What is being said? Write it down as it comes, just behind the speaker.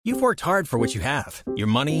You've worked hard for what you have. Your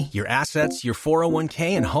money, your assets, your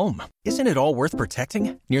 401k, and home. Isn't it all worth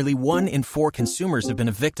protecting? Nearly 1 in 4 consumers have been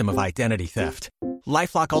a victim of identity theft.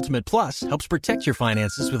 LifeLock Ultimate Plus helps protect your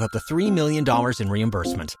finances with up to $3 million in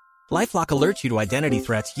reimbursement. LifeLock alerts you to identity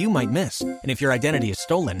threats you might miss. And if your identity is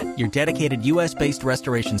stolen, your dedicated U.S.-based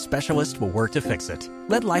restoration specialist will work to fix it.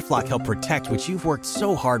 Let LifeLock help protect what you've worked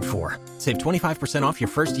so hard for. Save 25% off your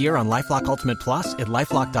first year on LifeLock Ultimate Plus at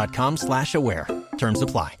LifeLock.com/aware. Terms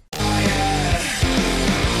apply.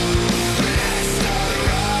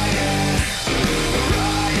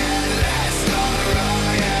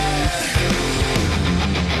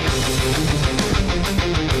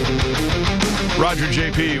 Roger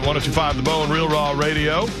JP, 102.5 The Bone, Real Raw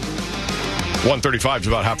Radio. 135 is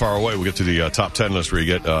about half hour away. We'll get to the top 10 list where you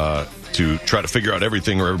get to try to figure out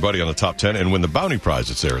everything or everybody on the top 10 and win the bounty prize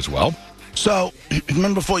that's there as well. So,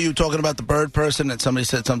 remember before you were talking about the bird person and somebody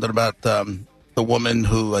said something about the woman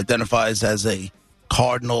who identifies as a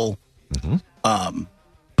cardinal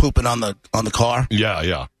pooping on the car? Yeah.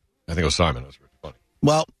 I think it was Simon. That was really funny.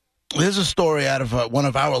 Well, here's a story out of one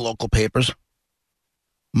of our local papers.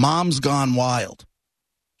 Mom's Gone Wild.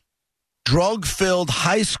 Drug-filled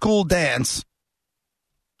high school dance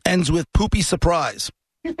ends with poopy surprise.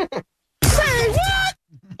 Say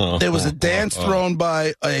what? There was a dance thrown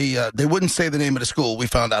by they wouldn't say the name of the school. We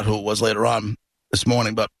found out who it was later on this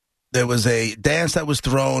morning, but there was a dance that was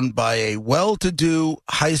thrown by a well-to-do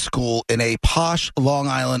high school in a posh Long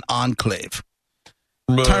Island enclave.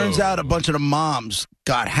 Turns out a bunch of the moms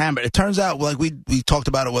got hammered. It turns out, like we talked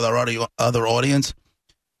about it with our other audience,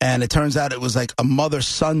 and it turns out it was like a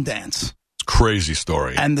mother-son dance. Crazy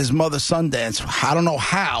story. And this mother-son dance, I don't know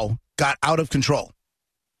how, got out of control.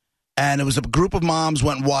 And it was a group of moms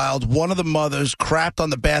went wild. One of the mothers crapped on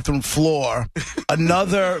the bathroom floor.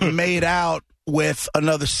 Another made out with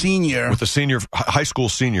another senior. With a high school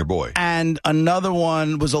senior boy. And another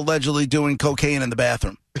one was allegedly doing cocaine in the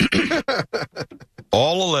bathroom.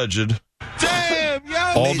 All alleged. Damn,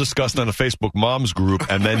 yo! All discussed on a Facebook moms group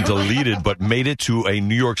and then deleted, but made it to a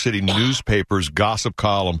New York City newspaper's gossip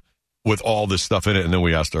column with all this stuff in it. And then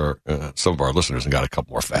we asked some of our listeners and got a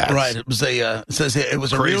couple more facts. Right. It was it says here, it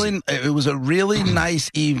was a really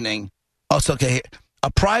nice evening. Oh, so okay.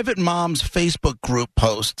 A private mom's Facebook group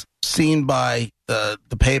post seen by the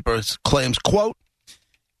papers claims, quote,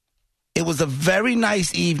 "It was a very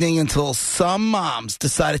nice evening until some moms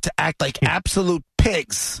decided to act like absolute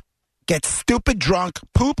pigs. Get stupid drunk,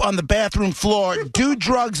 poop on the bathroom floor, do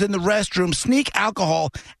drugs in the restroom, sneak alcohol,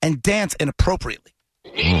 and dance inappropriately."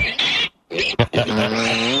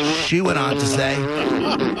 She went on to say,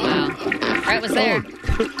 Right was there.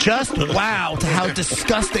 "Just wow to how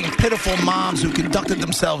disgusting, pitiful moms who conducted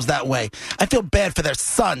themselves that way. I feel bad for their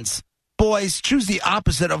sons. Boys, choose the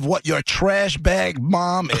opposite of what your trash bag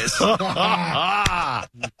mom is."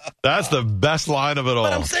 That's the best line of it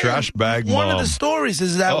all. Trash bag mom. One of the stories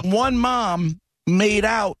is that one mom made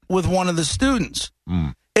out with one of the students.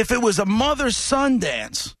 If it was a mother-son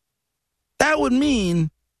dance, that would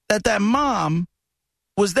mean that mom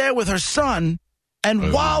was there with her son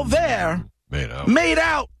and while there made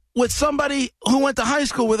out with somebody who went to high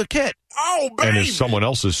school with her kid. Oh, baby. And is someone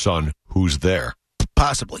else's son who's there.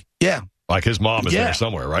 Possibly, yeah. Like his mom is there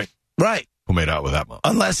somewhere, right? Right. Who made out with that mom?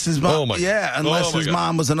 Unless his mom, his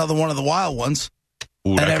mom was another one of the wild ones.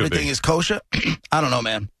 Ooh, and everything is kosher. I don't know,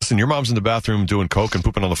 man. Listen, your mom's in the bathroom doing coke and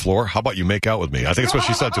pooping on the floor. How about you make out with me? I think that's what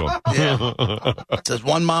she said to him. Yeah. It says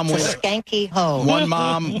one mom Skanky hoe. One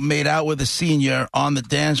mom made out with a senior on the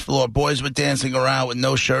dance floor. Boys were dancing around with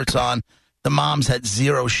no shirts on. The moms had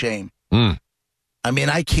zero shame. I mean,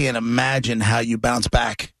 I can't imagine how you bounce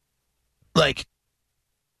back. Like,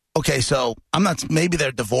 okay, so I'm not. Maybe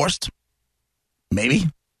they're divorced. Maybe.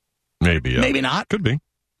 Maybe. Maybe not. Could be.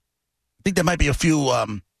 I think there might be a few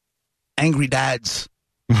angry dads.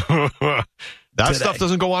 That stuff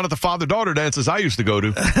doesn't go on at the father-daughter dances I used to go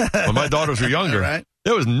to when my daughters were younger. Right.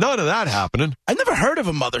 There was none of that happening. I never heard of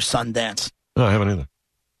a mother-son dance. No, I haven't either.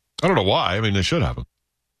 I don't know why. I mean, they should have them.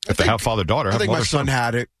 If they have father-daughter, I think my son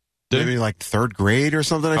had it. Maybe like third grade or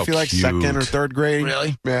something. I feel like cute. second or third grade.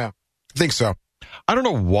 Really? Yeah. I think so. I don't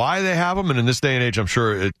know why they have them, and in this day and age, I'm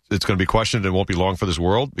sure it's going to be questioned and it won't be long for this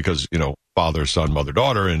world because, you know, father, son, mother,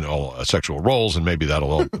 daughter, and all sexual roles, and maybe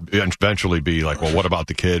that'll all eventually be like, well, what about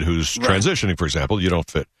the kid who's transitioning, for example? You don't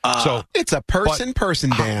fit. So it's a person-person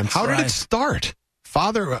dance. How did it start?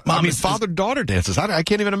 Father-daughter dances. I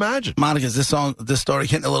can't even imagine. Monica, is this story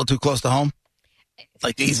hitting a little too close to home?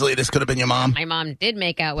 Like, easily, this could have been your mom. My mom did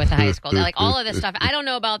make out with a high school. Like, all of this stuff, I don't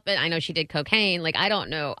know about, but I know she did cocaine. Like, I don't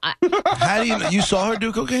know. How do you know? You saw her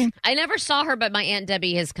do cocaine? I never saw her, but my Aunt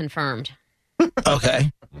Debbie has confirmed.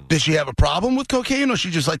 Okay. Did she have a problem with cocaine, or she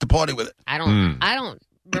just liked to party with it? I don't.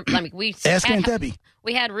 I mean, Ask Aunt Debbie.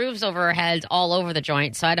 We had roofs over our heads all over the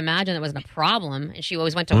joint, so I'd imagine it wasn't a problem. And she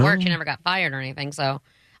always went to work. She never got fired or anything. So,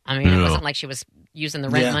 I mean, it wasn't like she was using the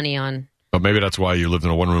rent money on. But maybe that's why you lived in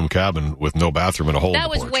a one-room cabin with no bathroom and a hole in the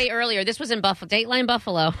porch. That was way earlier. This was in Dateline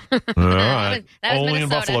Buffalo. All right. that was Only Minnesota. in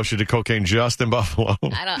Buffalo. She did cocaine just in Buffalo.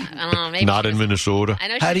 I don't know. Maybe Not in Minnesota. I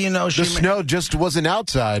know. How do you know The snow just wasn't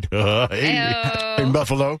outside in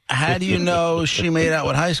Buffalo. How do you know she made out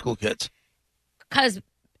with high school kids? Because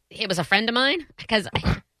it was a friend of mine. Because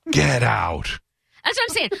Get out. that's what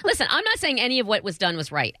I'm saying. Listen, I'm not saying any of what was done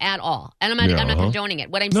was right at all, and I'm not condoning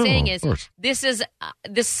it. What I'm saying is,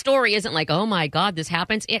 this story isn't like, oh my God, this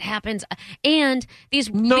happens. It happens, and these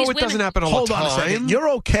It women, doesn't happen all Hold the time. on a second. You're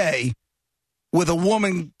okay with a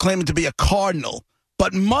woman claiming to be a cardinal,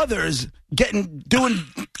 but mothers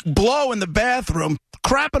doing blow in the bathroom,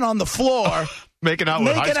 crapping on the floor, Making out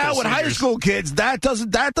with high school kids. That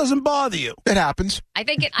doesn't bother you. It happens. I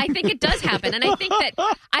think it does happen, and I think that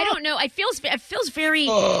I don't know. It feels very.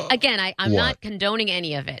 Again, I'm not condoning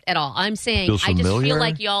any of it at all. I'm saying Feels I just familiar? feel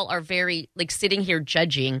like y'all are very like sitting here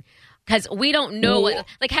judging. Because we don't know what,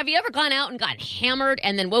 like, have you ever gone out and gotten hammered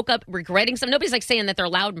and then woke up regretting something? Nobody's like saying that they're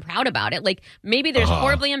loud and proud about it. Like, maybe they're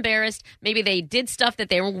horribly embarrassed. Maybe they did stuff that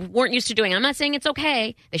they weren't used to doing. I'm not saying it's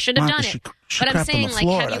okay. They shouldn't have done it. But I'm saying, like,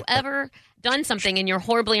 have you ever done something and you're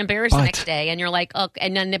horribly embarrassed the next day and you're like, oh,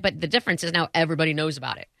 and then, but the difference is now everybody knows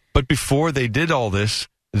about it. But before they did all this,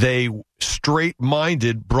 they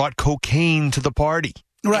straight-minded brought cocaine to the party.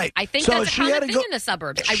 Right. I think that's a common thing in the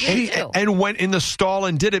suburbs. I really do. And went in the stall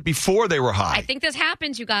and did it before they were high. I think this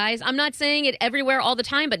happens, you guys. I'm not saying it everywhere all the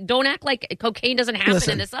time, but don't act like cocaine doesn't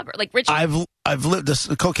happen in the suburbs. Like Richard, I've lived.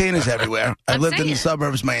 Cocaine is everywhere. I've lived in the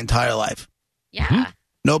suburbs my entire life. Yeah.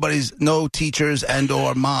 No teachers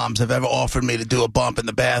and/or moms have ever offered me to do a bump in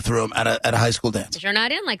the bathroom at a high school dance. But you're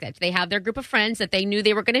not in like that. They have their group of friends that they knew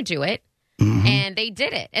they were going to do it. And they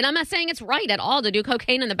did it. And I'm not saying it's right at all to do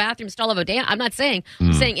cocaine in the bathroom stall of a dance. I'm not saying.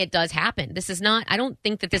 I'm saying it does happen. This is not. I don't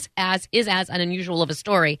think that this is as unusual of a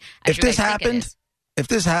story as if this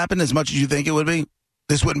happened as much as you think it would be,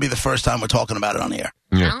 this wouldn't be the first time we're talking about it on the air.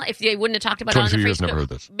 Yeah. Well, if they wouldn't have talked about it on the years, Facebook, never heard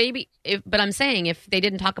this. Maybe. But I'm saying if they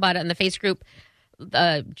didn't talk about it in the Facebook group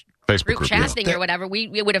chat thing or whatever,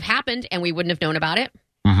 it would have happened and we wouldn't have known about it.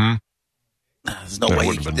 Mm-hmm.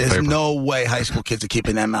 There's no way high school kids are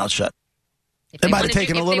keeping their mouths shut. It might have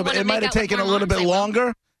taken a little bit. It might have taken a little bit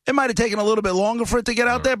longer. It might have taken a little bit longer for it to get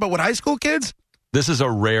out there. But with high school kids, this is a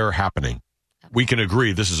rare happening. We can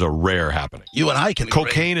agree this is a rare happening. You and I can agree.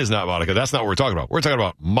 Cocaine is not, Monica. That's not what we're talking about. We're talking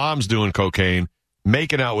about moms doing cocaine,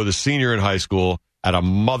 making out with a senior in high school at a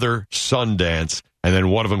mother-son dance, and then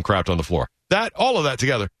one of them crapped on the floor. All of that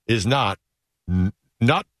together is not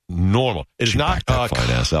normal. It is not fine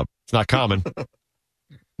ass up. It's not common.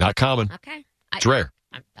 Not common. Okay. It's rare.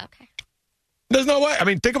 Okay. There's no way. I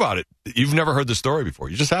mean, think about it. You've never heard this story before.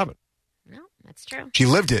 You just haven't. No, that's true. She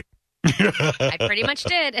lived it. I pretty much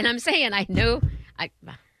did. And I'm saying I knew.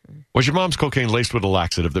 Was your mom's cocaine laced with a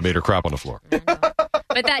laxative that made her crap on the floor? But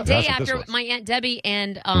that day after my Aunt Debbie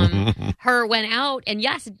and her went out, and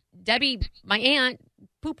yes, Debbie, my aunt,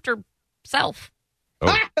 pooped herself.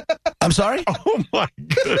 Oh. I'm sorry? Oh, my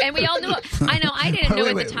God. And we all knew it. I know. I didn't know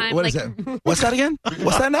at the time. What is that? What's that again?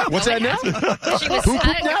 What's that now? What's that now? She was.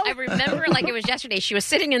 I remember like it was yesterday. She was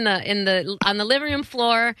sitting on the living room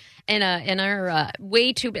floor in her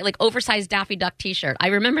way too big, like oversized Daffy Duck T-shirt. I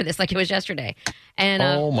remember this like it was yesterday. And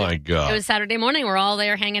oh my God! It was Saturday morning. We're all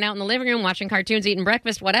there hanging out in the living room, watching cartoons, eating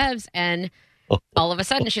breakfast, whatevs, and all of a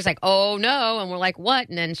sudden she's like, "Oh no!" And we're like, "What?"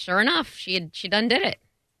 And then sure enough, she done did it.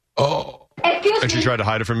 Oh. And she tried to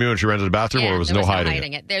hide it from you, and she ran to the bathroom, or there was no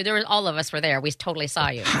hiding it. There was all of us were there. We totally saw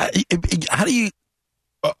you. How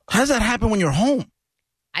does that happen when you're home?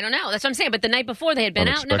 I don't know. That's what I'm saying. But the night before, they had been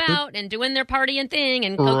out and about and doing their party and thing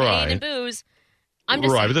and cocaine and booze. I'm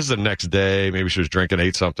just saying. But this is the next day. Maybe she was drinking,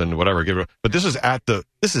 ate something, whatever. But this is at the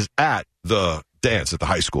dance at the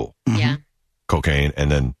high school. Yeah. Cocaine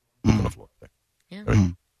and then on the floor. Yeah.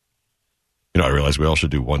 Right? I realize we all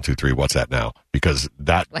should do 1, 2, 3. What's that now? Because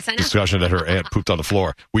that discussion that her aunt pooped on the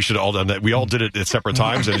floor, we should all done that. We all did it at separate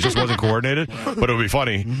times, and it just wasn't coordinated. But it would be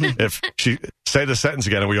funny if she say the sentence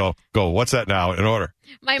again, and we all go, "What's that now?" in order,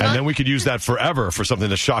 and then we could use that forever for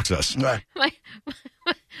something that shocks us. Right.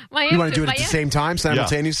 My you want to do it at the same time,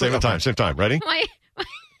 simultaneously? Yeah, same time. Ready?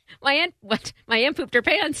 My aunt pooped her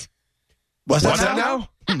pants. What's that now?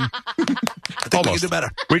 I think we can do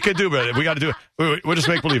better. We could do better. We got to do it. We'll just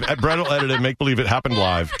make believe. Brett will edit it, make believe it happened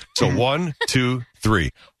live. So 1, 2,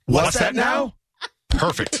 3. What's that now?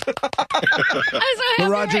 Perfect. I'm so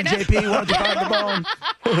happy Roger right and now. JP, why don't you find the bone?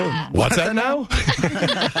 What's that now?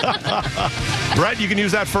 Brett, you can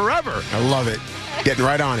use that forever. I love it. Getting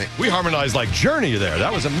right on it. We harmonized like Journey there.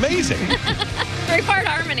 That was amazing. 3-part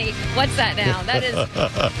harmony. What's that now? That is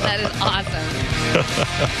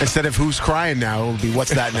awesome. Instead of who's crying now, it'll be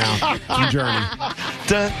what's that now from Journey.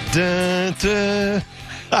 Dun, dun, dun.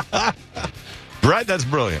 Brett, that's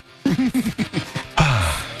brilliant.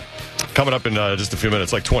 Coming up in just a few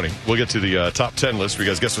minutes, like 20, we'll get to the top 10 list. You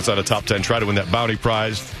guys guess what's on the top 10. Try to win that bounty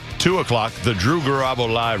prize. 2 o'clock, the Drew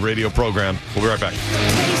Garabo Live radio program. We'll be right back.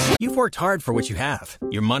 You've worked hard for what you have.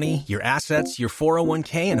 Your money, your assets, your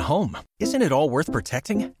 401k, and home. Isn't it all worth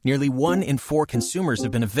protecting? Nearly 1 in 4 consumers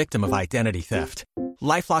have been a victim of identity theft.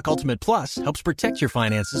 LifeLock Ultimate Plus helps protect your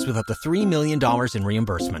finances with up to $3 million in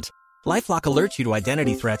reimbursement. LifeLock alerts you to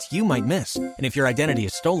identity threats you might miss. And if your identity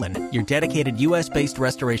is stolen, your dedicated U.S.-based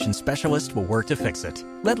restoration specialist will work to fix it.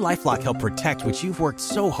 Let LifeLock help protect what you've worked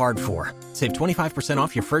so hard for. Save 25%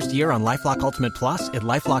 off your first year on LifeLock Ultimate Plus at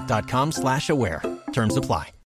LifeLock.com/aware. Terms apply.